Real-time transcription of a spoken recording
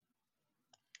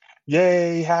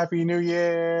Yay, Happy New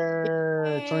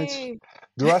Year! 20... Yay.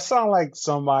 Do I sound like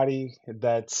somebody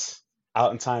that's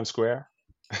out in Times Square?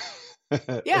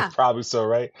 Yeah, Probably so,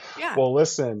 right? yeah. Well,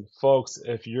 listen, folks,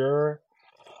 if you're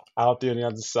out there on the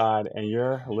other side and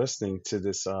you're listening to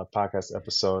this podcast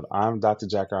episode, I'm Dr.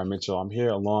 Jack R. Mitchell. I'm here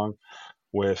along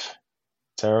with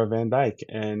Tara Van Dyke.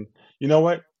 And you know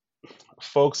what,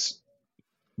 folks?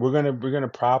 We're gonna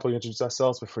properly introduce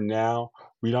ourselves, but for now,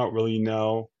 we don't really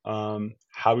know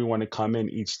how we want to come in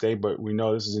each day. But we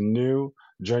know this is a new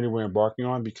journey we're embarking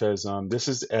on because this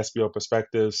is SBO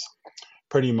Perspectives,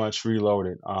 pretty much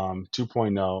reloaded,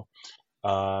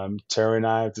 2.0. Tara and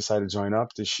I have decided to join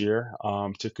up this year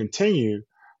to continue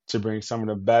to bring some of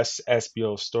the best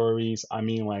SBO stories. I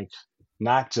mean, like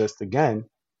not just again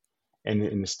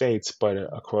in the states, but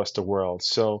across the world.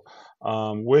 So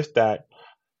with that,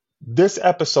 this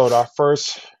episode, our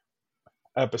first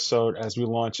episode as we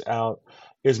launch out,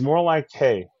 is more like,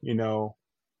 hey,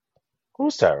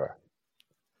 who's Tara?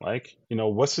 Like,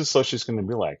 what's the associate's going to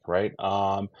be like, right?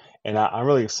 And I'm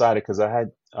really excited because I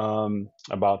had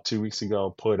about 2 weeks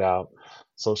ago put out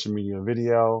social media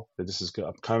video that this is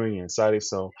upcoming and exciting.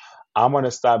 So I'm going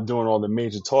to stop doing all the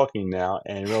major talking now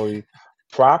and really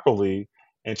properly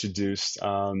introduce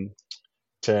Tara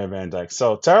Van Dyke.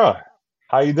 So Tara,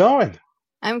 how you doing?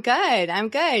 I'm good. I'm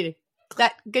good.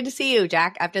 Good to see you,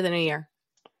 Jack, after the new year.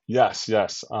 Yes,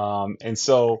 yes. And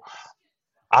so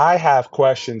I have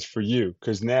questions for you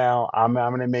because now I'm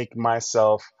going to make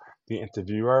myself the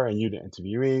interviewer and you the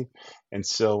interviewee. And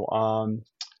so,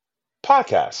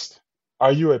 podcast.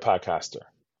 Are you a podcaster?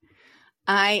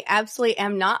 I absolutely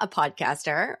am not a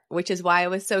podcaster, which is why I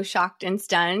was so shocked and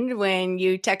stunned when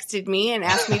you texted me and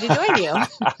asked me to join you.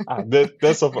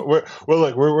 That's so fun.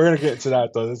 We're gonna get into that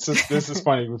though. This is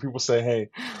funny when people say, "Hey,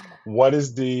 what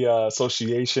is the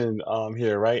association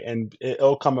here?" Right, and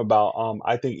it'll come about.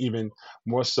 I think even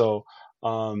more so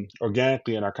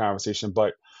organically in our conversation.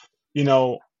 But you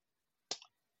know,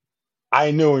 I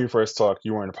knew when we first talked,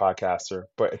 you weren't a podcaster,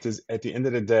 but at the end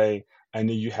of the day, I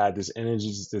knew you had this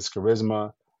energy, this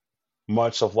charisma,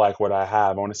 much of like what I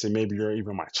have. I want to say maybe you're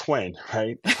even my twin,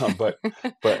 right? but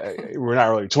we're not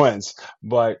really twins.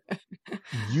 But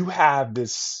you have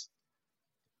this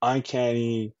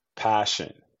uncanny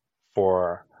passion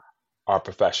for our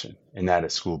profession, and that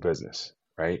is school business,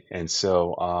 right? And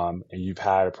so, and you've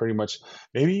had a pretty much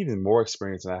maybe even more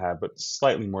experience than I have, but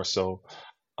slightly more so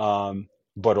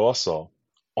but also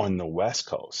on the West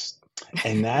Coast.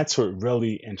 And that's what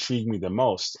really intrigued me the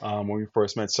most when we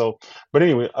first met. So, but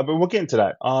anyway, but we'll get into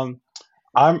that.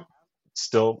 I'm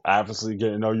still obviously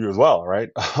getting to know you as well, right?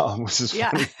 Which is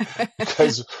Yeah. funny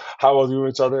because how well we know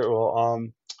each other? Well,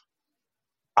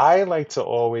 I like to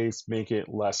always make it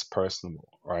less personal,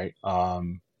 right?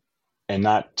 And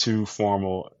not too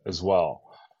formal as well.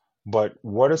 But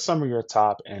what are some of your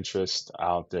top interests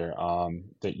out there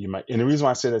that you might? And the reason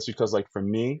why I say that is because, like, for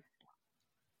me,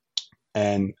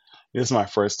 and this is my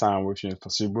first time with you,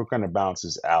 so we're going to bounce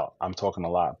this out. I'm talking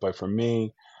a lot, but for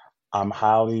me, I'm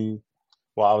highly,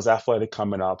 well, I was athletic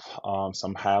coming up, so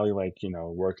I'm highly like,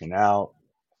 working out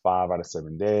 5 out of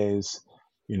 7 days,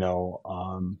 you know,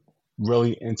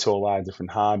 really into a lot of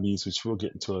different hobbies, which we'll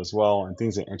get into as well, and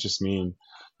things that interest me,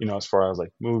 and, as far as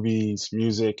like movies,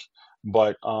 music.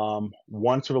 But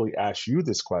want to really ask you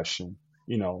this question,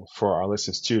 for our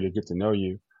listeners too, to get to know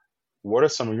you. What are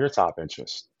some of your top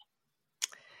interests?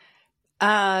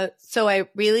 So I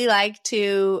really like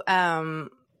to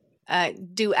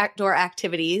do outdoor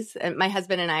activities. My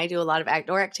husband and I do a lot of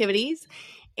outdoor activities.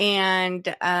 And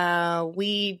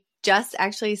we just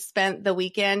actually spent the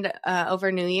weekend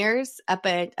over New Year's up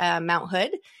at Mount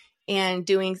Hood and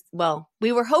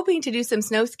we were hoping to do some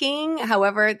snow skiing.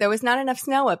 However, there was not enough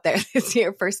snow up there this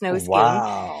year for snow skiing.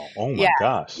 Wow. Oh Yeah. my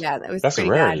gosh. Yeah, that was That's a pretty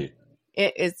bad. rarity.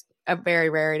 It is a very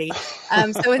rarity.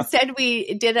 So instead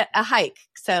we did a hike.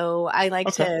 So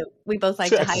Okay. we both It's like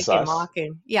good to hike and exercise. walk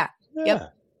and yeah. Yep. Yeah.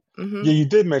 Hmm. Yeah, you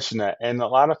did mention that. And a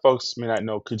lot of folks may not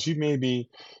know. Could you maybe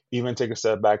even take a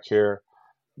step back here?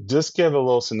 Just give a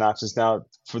little synopsis. Now,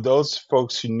 for those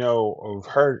folks who know or have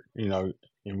heard,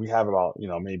 and we have about,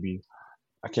 maybe,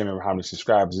 I can't remember how many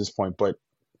subscribers at this point, but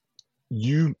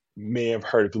you may have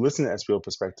heard, if you listen to SBO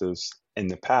Perspectives in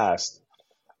the past,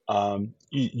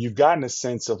 you've gotten a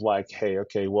sense of like, hey,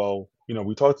 okay, well,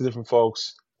 we talk to different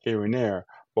folks here and there,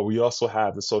 but we also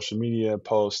have the social media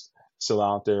post still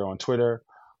out there on Twitter.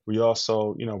 We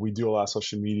also, we do a lot of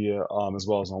social media as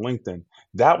well as on LinkedIn.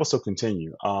 That will still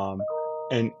continue.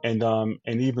 And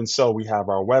even so, we have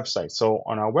our website. So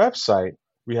on our website,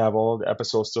 we have all the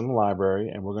episodes still in the library,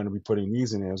 and we're going to be putting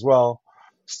these in there as well.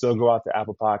 Still go out to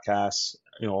Apple Podcasts,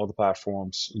 all the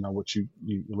platforms, which you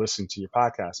listen to your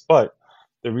podcast. But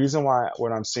the reason why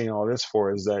what I'm saying all this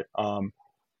for is that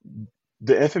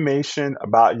the information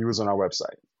about you is on our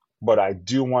website, but I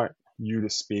do want you to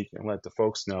speak and let the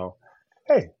folks know,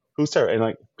 hey, who's Tara? And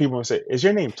like people will say, is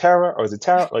your name Tara or is it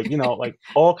Tara? Like, like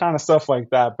all kind of stuff like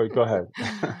that. But go ahead.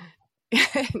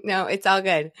 No, it's all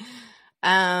good.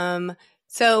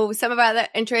 So some of our other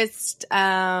interests,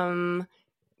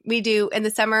 we do in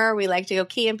the summer, we like to go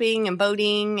camping and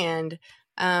boating and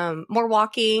more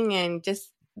walking and just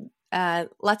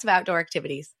lots of outdoor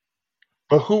activities.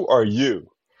 But who are you?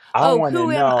 I want to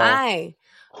Who am know I?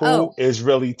 who is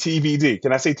really TBD.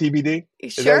 Can I say TBD?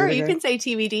 Is that your Sure, you nickname? can say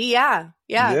TBD. Yeah,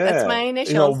 that's Yeah. my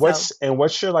initials. So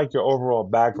What's your like your overall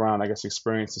background, I guess,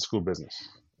 experience in school business?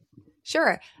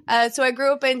 sure. So I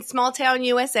grew up in small town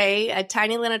USA, a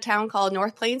tiny little town called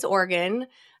North Plains, Oregon.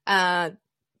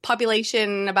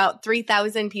 Population about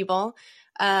 3,000 people.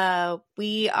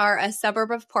 We are a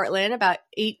suburb of Portland, about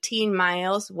 18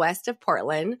 miles west of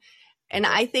Portland. And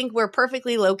I think we're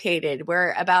perfectly located.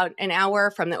 We're about an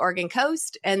hour from the Oregon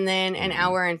coast and then an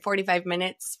hour and 45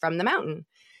 minutes from the mountain.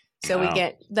 So we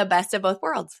get the best of both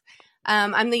worlds.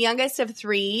 I'm the youngest of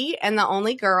three and the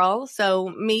only girl,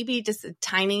 so maybe just a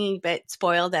tiny bit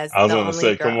spoiled as I was the going to only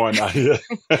say, come girl. on now.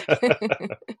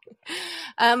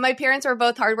 Yeah. My parents were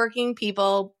both hardworking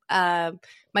people.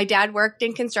 My dad worked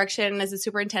in construction as a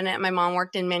superintendent, and my mom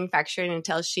worked in manufacturing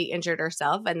until she injured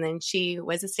herself, and then she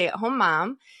was a stay-at-home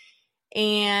mom.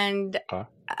 And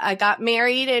I got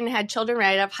married and had children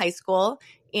right out of high school.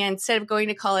 And instead of going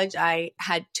to college, I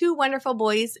had two wonderful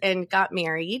boys and got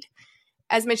married.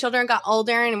 As my children got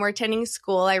older and were attending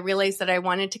school, I realized that I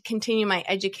wanted to continue my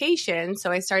education. So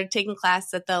I started taking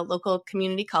class at the local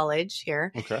community college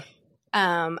here. Okay.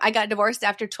 I got divorced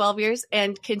after 12 years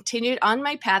and continued on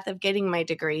my path of getting my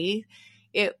degree.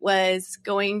 It was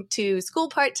going to school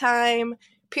part-time,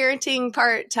 parenting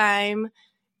part-time,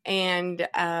 and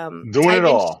doing it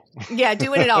all. Yeah,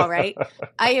 doing it all, right?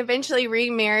 I eventually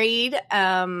remarried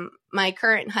my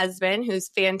current husband, who's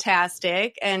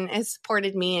fantastic and has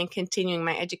supported me in continuing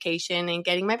my education and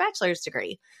getting my bachelor's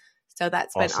degree. So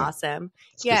that's been awesome.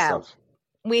 That's good stuff.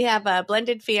 We have a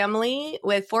blended family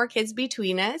with 4 kids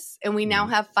between us, and we now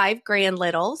have 5 grand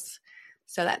littles.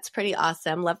 So that's pretty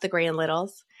awesome. Love the grand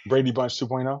littles. Brady Bunch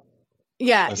 2.0?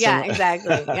 Yeah,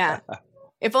 exactly. Yeah.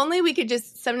 If only we could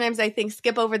just, sometimes I think,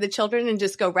 skip over the children and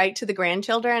just go right to the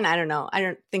grandchildren. I don't know. I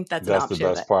don't think that's an option. That's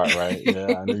the best part, right?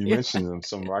 Yeah, I know you mentioned them in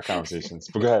some of our conversations.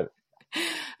 But go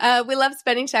ahead. We love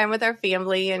spending time with our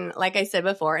family and, like I said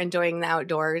before, enjoying the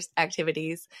outdoors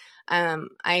activities.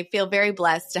 I feel very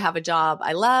blessed to have a job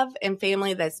I love and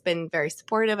family that's been very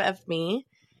supportive of me.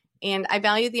 And I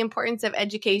value the importance of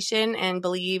education and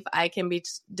believe I can be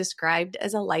described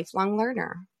as a lifelong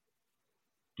learner.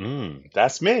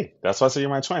 That's me. That's why I say you're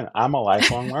my twin. I'm a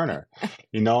lifelong learner.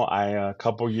 I a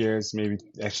couple years, maybe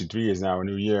actually 3 years now, a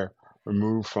new year,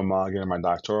 removed from getting my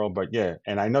doctoral. But yeah,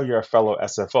 and I know you're a fellow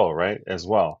SFO, right, as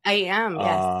well. I am,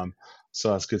 yes.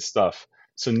 So that's good stuff.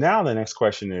 So now the next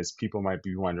question is, people might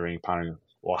be wondering, pondering,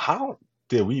 well, how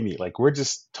did we meet? Like we're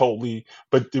just totally.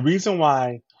 But the reason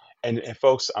why, and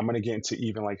folks, I'm going to get into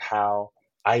even like how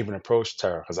I even approached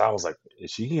Tara, because I was like,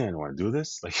 is she going to want to do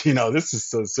this? Like, this is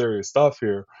so serious stuff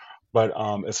here, but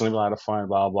it's going to be a lot of fun,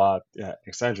 blah, blah,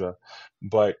 etc.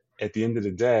 But at the end of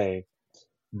the day,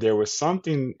 there was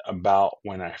something about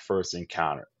when I first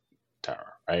encountered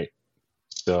Tara, right?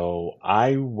 So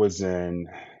I was in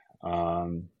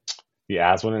the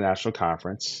ASBO International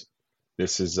Conference.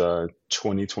 This is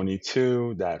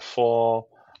 2022, that fall,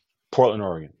 Portland,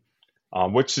 Oregon,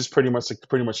 which is pretty much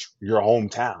your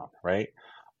hometown, right?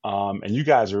 And you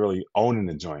guys are really owning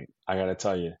the joint. I gotta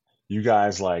tell you, you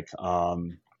guys like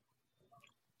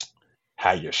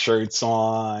had your shirts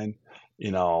on,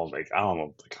 like I don't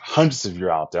know, like hundreds of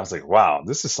you out there. I was like, wow,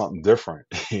 this is something different,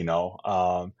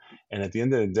 And at the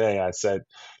end of the day, I said,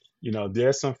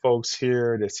 there's some folks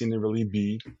here that seem to really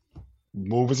be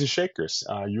movers and shakers.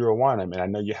 You were one of them, and I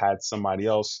know you had somebody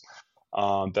else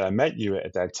that I met you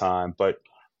at that time. But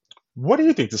what do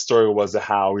you think the story was of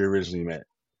how we originally met?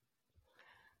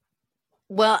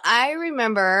 Well, I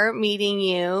remember meeting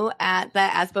you at the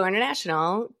SBO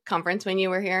International Conference when you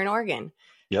were here in Oregon.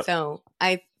 Yep. So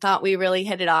I thought we really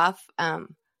hit it off.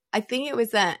 I think it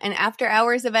was an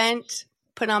after-hours event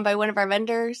put on by one of our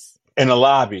vendors. In the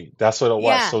lobby. That's what it was.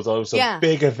 Yeah. So it was a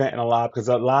big event in the lobby, because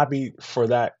the lobby for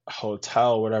that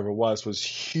hotel, whatever it was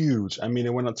huge. I mean,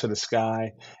 it went up to the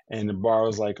sky, and the bar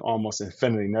was like almost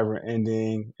infinity, never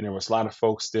ending. And there was a lot of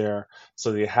folks there.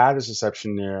 So they had this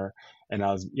reception there. And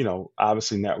I was,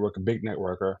 obviously a big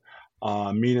networker,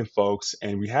 meeting folks.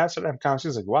 And we had sort of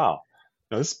conversations like, wow,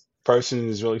 this person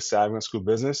is really savvy on school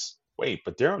business. Wait,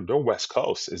 but they're West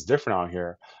Coast. It's different out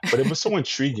here. But it was so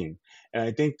intriguing. And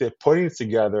I think that putting it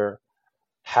together,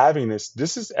 having this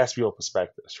is SBO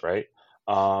Perspectives, right?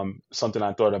 Something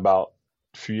I thought about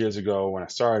a few years ago when I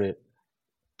started.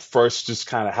 First, just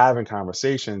kind of having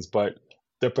conversations, but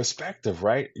the perspective,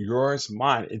 right? Yours,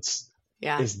 mine,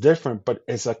 Yeah. it's different, but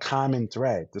it's a common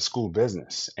thread, the school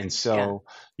business. And Yeah. so,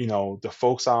 the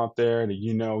folks out there that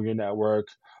your network,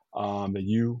 that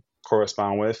you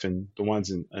correspond with, and the ones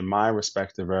in my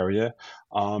respective area,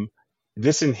 um,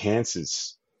 this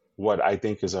enhances what I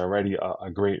think is already a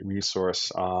great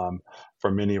resource, for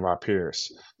many of our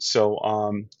peers. So,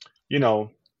 you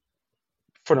know,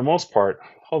 for the most part,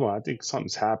 hold on, I think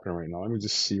something's happening right now. Let me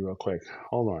just see real quick.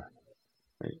 Hold on.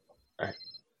 Wait, wait,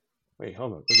 wait,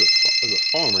 hold on. There's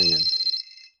a phone ringing.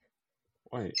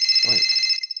 Wait, wait.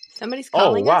 Somebody's Oh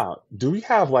calling us. wow. Do we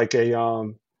have like a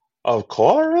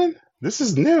caller in? This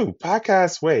is new.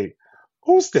 Podcast. Wait.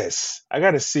 Who's this? I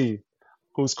gotta see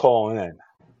who's calling in.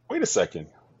 Wait a second.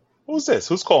 Who's this?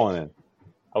 Who's calling in?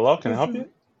 Hello, can I This help is you?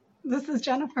 this is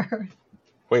Jennifer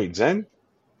Wait, Jen?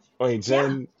 Wait,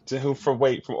 Yeah, Jen who from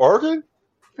Oregon?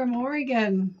 from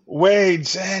Oregon. Wait,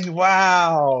 Jen,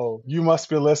 wow. You must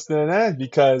be listening in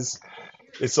because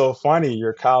it's so funny.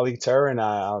 Your colleague Tara and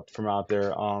I out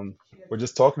there, we're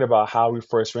just talking about how we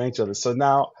first ran each other. So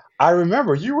now I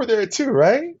remember you were there too,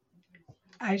 right?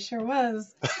 I sure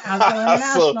was.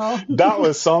 Asbo So International. that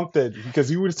was something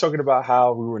because you were just talking about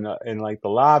how we were in like the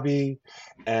lobby,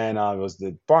 and it was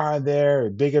the bar there, a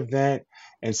big event,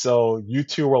 and so you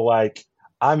two were like,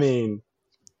 I mean,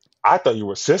 I thought you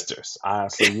were sisters.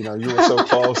 Honestly, you were so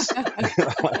close.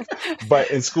 Like,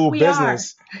 but in school We are.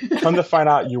 business, come to find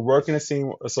out, you work in the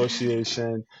same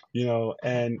association,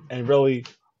 and really,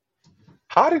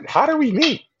 how did we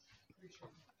meet?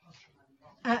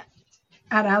 at,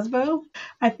 at Asbo.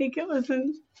 I think it was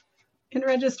in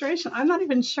registration. I'm not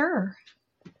even sure.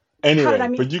 How did I Anyway,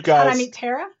 meet? but you How did I guys, meet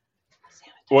Tara?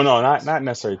 well, no, not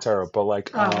necessarily Tara, but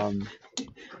like, Oh,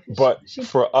 but she.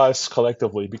 for us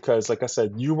collectively, because like I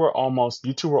said, you two were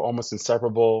almost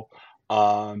inseparable,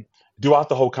 um, throughout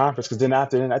the whole conference. Because then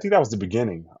after then, I think that was the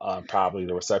beginning, probably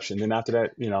the reception. Then after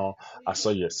that, I saw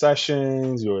your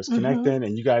sessions, you was Mm-hmm. connecting,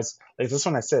 and you guys, like that's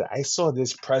when I said I saw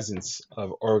this presence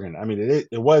of Oregon. I mean,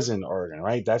 it was in Oregon,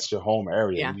 right? That's your home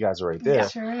area. Yeah. You guys are right It Yeah. there.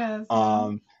 sure is. Yeah.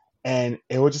 Um, and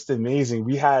it was just amazing.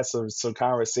 We had some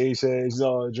conversations,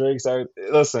 drinks.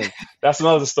 Listen, that's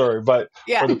another story. But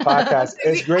Yeah. for the podcast,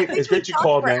 it's I great. think It's we great you talked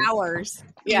called, for man. hours.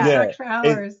 We Yeah. Yeah, talked for it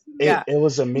hours. it Yeah. it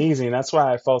was amazing. That's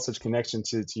why I felt such connection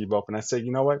to you both. And I said,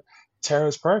 you know what,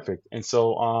 Tara's perfect. And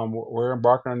so we're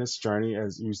embarking on this journey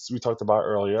as we talked about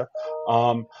earlier.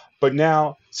 Um, but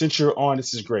now since you're on,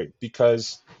 this is great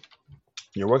because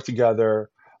you work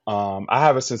together. I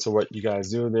have a sense of what you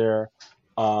guys do there.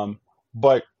 Um,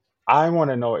 but I want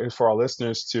to know if for our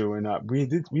listeners too, and we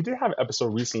did have an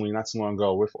episode recently, not too long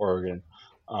ago, with Oregon.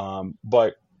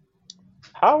 But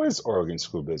how is Oregon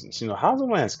school business? How's the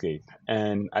landscape?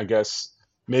 And I guess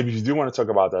maybe if you do want to talk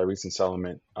about that recent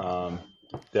settlement,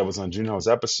 that was on Juno's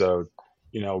episode,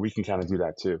 we can kind of do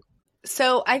that too.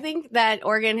 So I think that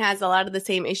Oregon has a lot of the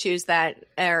same issues that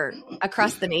are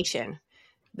across the nation.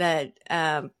 That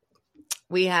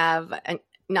we have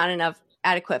not enough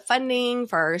adequate funding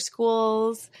for our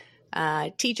schools.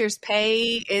 Teachers'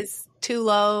 pay is too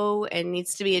low and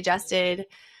needs to be adjusted.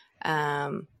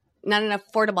 Not enough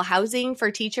affordable housing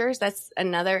for teachers. That's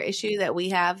another issue that we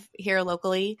have here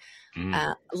locally.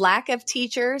 Mm, Lack of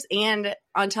teachers, and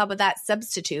on top of that,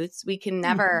 substitutes. We can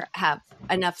never have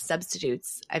enough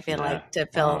substitutes, I feel yeah. like, to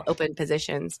fill Wow. open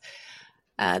positions.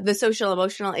 The social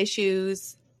emotional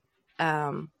issues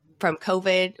from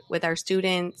COVID with our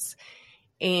students.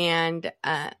 And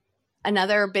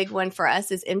another big one for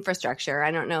us is infrastructure. I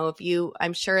don't know if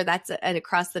I'm sure that's an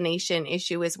across the nation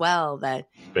issue as well.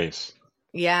 Space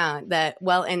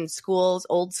In schools,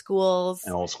 old schools,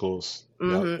 and old schools. Yep.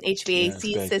 Yeah, it's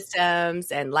HVAC big.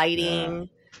 systems and Yeah. lighting.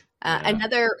 Yeah.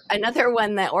 Another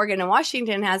one that Oregon and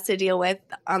Washington has to deal with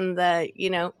on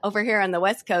over here on the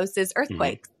West Coast is Hmm.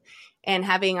 earthquakes and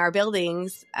having our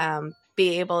buildings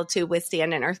be able to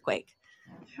withstand an earthquake.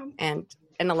 And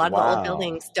a lot of the old Wow.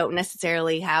 buildings don't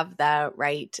necessarily have the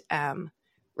right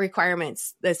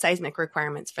requirements, the seismic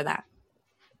requirements for that.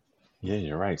 Yeah,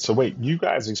 you're right. So wait, you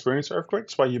guys experienced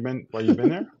earthquakes while you've been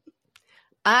there?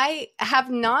 I have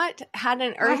not had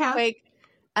an I have. earthquake.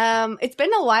 It's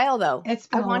been a while though. It's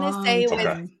I been a want to long say it was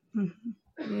time.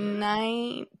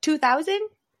 Mhm. 2000,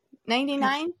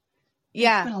 99. It's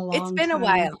Yeah, been a it's long been a time.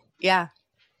 while. Yeah.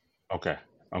 Okay.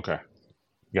 Okay.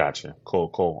 Gotcha. Cool.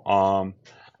 Cool.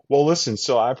 Well, listen,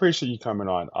 so I appreciate you coming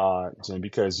on, Jen,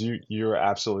 because you're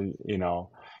absolutely,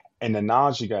 and the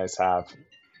knowledge you guys have,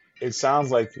 it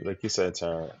sounds like you said,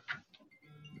 Tara,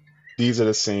 these are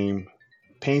the same,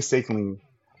 painstakingly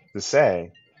to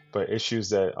say, but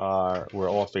issues that are we're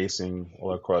all facing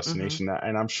all across the Hmm. nation.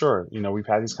 And I'm sure, we've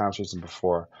had these conversations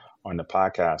before on the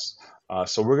podcast.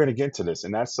 So we're going to get into this,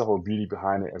 and that's the whole beauty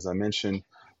behind it. As I mentioned,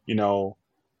 you know,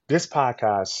 this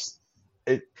podcast,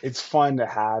 it's fun to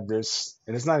have this,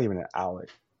 and it's not even an outlet.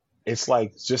 It's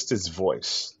like just his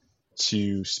voice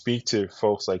to speak to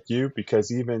folks like you,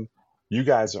 because even you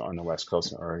guys are on the West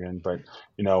Coast in Oregon, but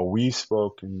we've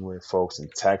spoken with folks in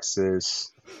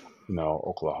Texas,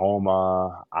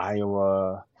 Oklahoma,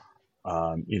 Iowa,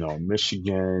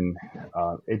 Michigan.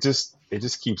 It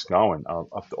just keeps going all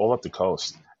up the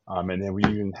coast. And then we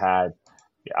even had,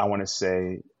 I want to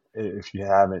say, if you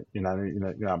haven't,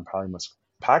 I'm probably most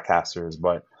podcasters,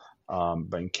 but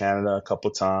in Canada a couple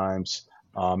times,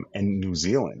 and New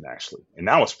Zealand actually, and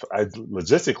that was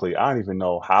logistically, I don't even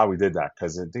know how we did that,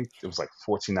 because I think it was like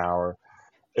 14-hour.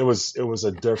 It was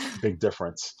a big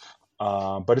difference,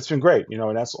 but it's been great,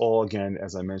 and that's all, again,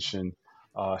 as I mentioned,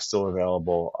 still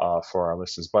available for our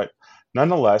listeners. But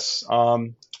nonetheless,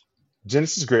 Jen,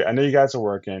 this is great. I know you guys are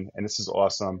working, and this is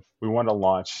awesome. We want to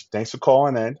launch. Thanks for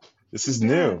calling in. This You is bet.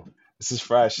 new. This is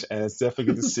fresh, and it's definitely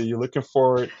good to see you. Looking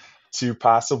forward to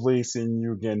possibly seeing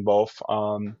you again, both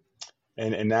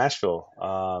in Nashville,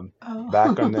 Oh,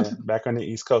 back on the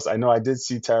East Coast. I know I did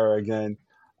see Tara again.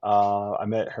 I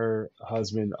met her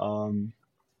husband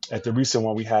at the recent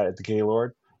one we had at the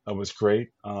Gaylord. It was great.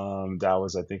 That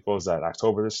was, I think, what was that?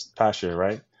 October this past year,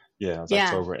 right? Yeah, it was Yeah,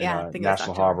 October in yeah, I think it was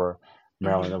National October. Harbor,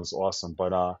 Maryland. Hmm. That was awesome.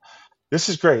 But this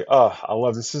is great. I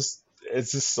love this.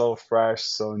 It's just so fresh,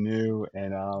 so new,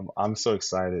 and I'm so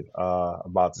excited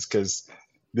about this, because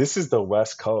this is the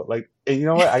West Coast. Like, and you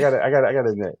know what? I gotta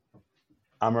admit,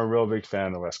 I'm a real big fan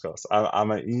of the West Coast. I'm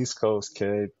an East Coast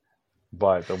kid,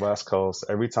 but the West Coast,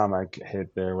 every time I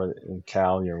hit there, whether in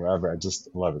Cali or wherever, I just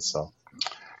love it. So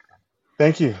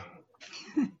thank you.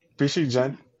 Appreciate you,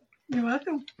 Jen. you're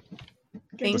welcome. Good We'll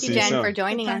Thank to you, see you see Jen, you. for soon. Good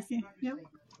joining us. talking. Yep.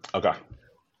 Okay.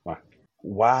 Bye.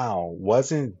 Wow.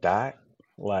 Wasn't that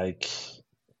like,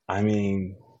 I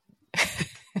mean,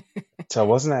 so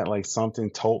wasn't that like something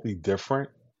totally different?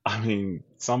 I mean,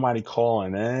 somebody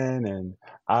calling in and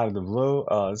out of the blue.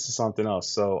 This is something else.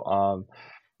 So,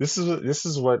 this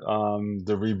is what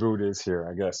the reboot is here,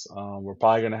 I guess. We're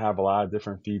probably gonna have a lot of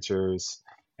different features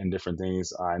and different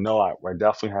things. I know we're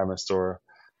definitely having in store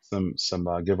some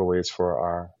giveaways for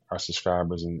our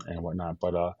subscribers and whatnot.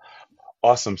 But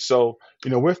awesome. So,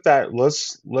 with that,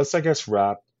 let's I guess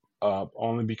wrap up,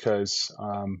 only because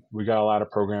we got a lot of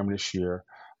programming this year.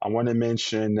 I want to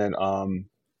mention that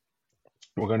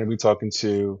we're going to be talking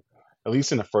to, at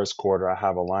least in the first quarter, I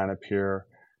have a lineup here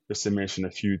just to mention a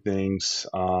few things.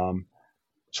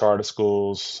 Charter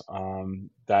schools,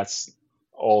 that's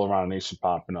all around the nation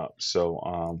popping up.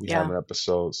 So we have Yeah. an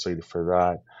episode slated for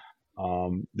that.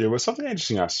 There was something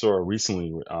interesting I saw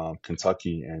recently with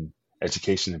Kentucky and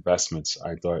education investments.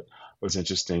 I thought was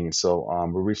interesting. So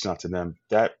we're reaching out to them.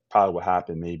 That probably will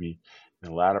happen maybe in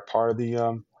the latter part of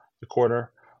the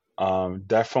quarter.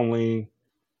 Definitely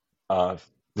uh,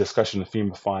 discussion of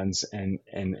FEMA funds in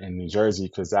New Jersey,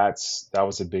 because that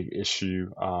was a big issue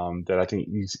that I think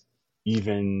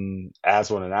even as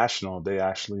well international, they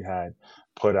actually had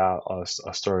put out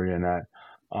a story in that.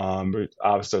 But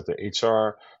obviously, the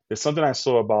HR, there's something I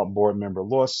saw about board member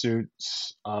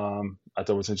lawsuits. I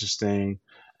thought was interesting.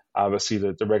 Obviously,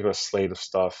 the regular slate of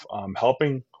stuff,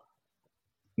 helping.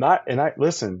 Not, and I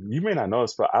listen. You may not know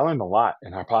this, but I learned a lot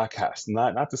in our podcast.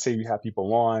 Not to say we have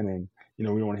people on and we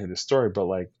don't want to hear the story, but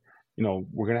like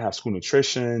we're gonna have school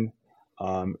nutrition,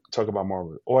 talk about more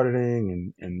with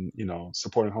auditing and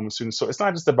supporting homeless students. So it's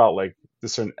not just about like the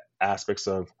certain aspects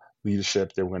of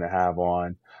leadership that we're gonna have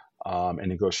on and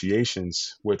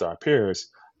negotiations with our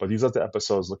peers, but these other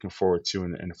episodes looking forward to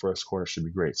in the first quarter should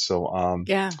be great. So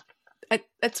Yeah.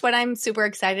 That's what I'm super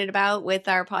excited about with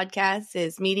our podcast,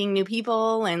 is meeting new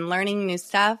people and learning new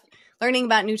stuff, learning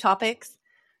about new topics.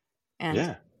 And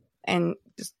yeah.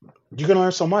 just, You can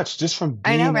learn so much just from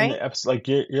I know, being in right? the episode. Like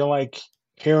you're like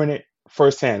hearing it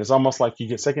firsthand. It's almost like you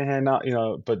get secondhand now,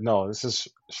 but no, this is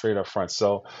straight up front.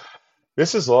 So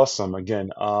this is awesome.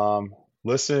 Again,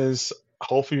 listeners,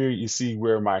 hopefully you see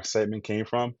where my excitement came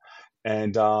from.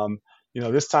 And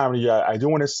this time of the year, I do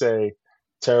want to say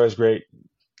Tara's great.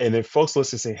 And if folks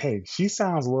listen say, hey, she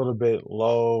sounds a little bit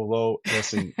low,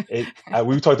 listen,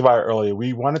 we talked about it earlier.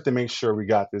 We wanted to make sure we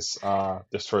got this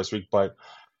first week, but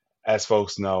as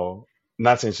folks know,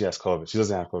 not saying she has COVID. She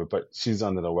doesn't have COVID, but she's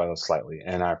under the weather slightly.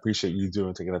 And I appreciate you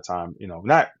taking the time,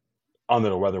 not under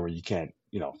the weather where you can't,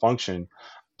 function,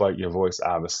 but your voice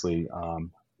obviously,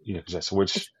 just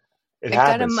which it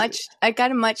happens. I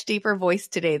got a much deeper voice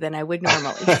today than I would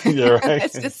normally. You're right.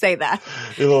 Let's just say that.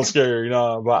 You're a little scary,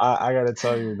 but I got to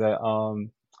tell you that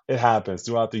it happens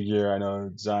throughout the year. I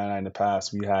know John and I in the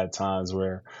past, we had times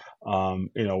where,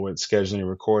 with scheduling and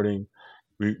recording,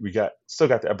 we still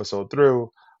got the episode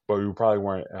through, but we probably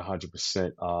weren't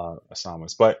 100%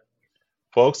 assignments. But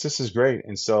folks, this is great.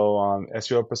 And so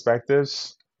SBO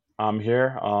Perspectives, I'm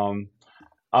here.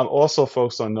 I'm also,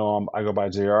 folks don't know, I go by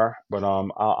JR, but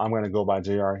I'm going to go by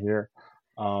JR here.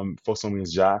 Folks know me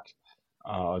as Jack,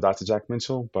 Dr. Jack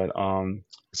Mitchell, but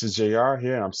this is JR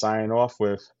here, and I'm signing off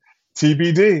with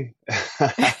TBD.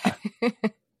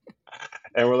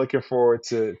 And we're looking forward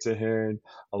to hearing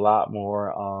a lot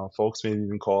more folks, maybe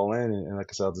even call in, and like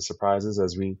I said, the surprises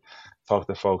as we talk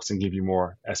to folks and give you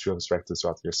more SBO perspectives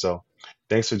throughout the year. So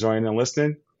thanks for joining and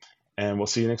listening, and we'll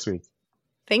see you next week.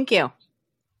 Thank you.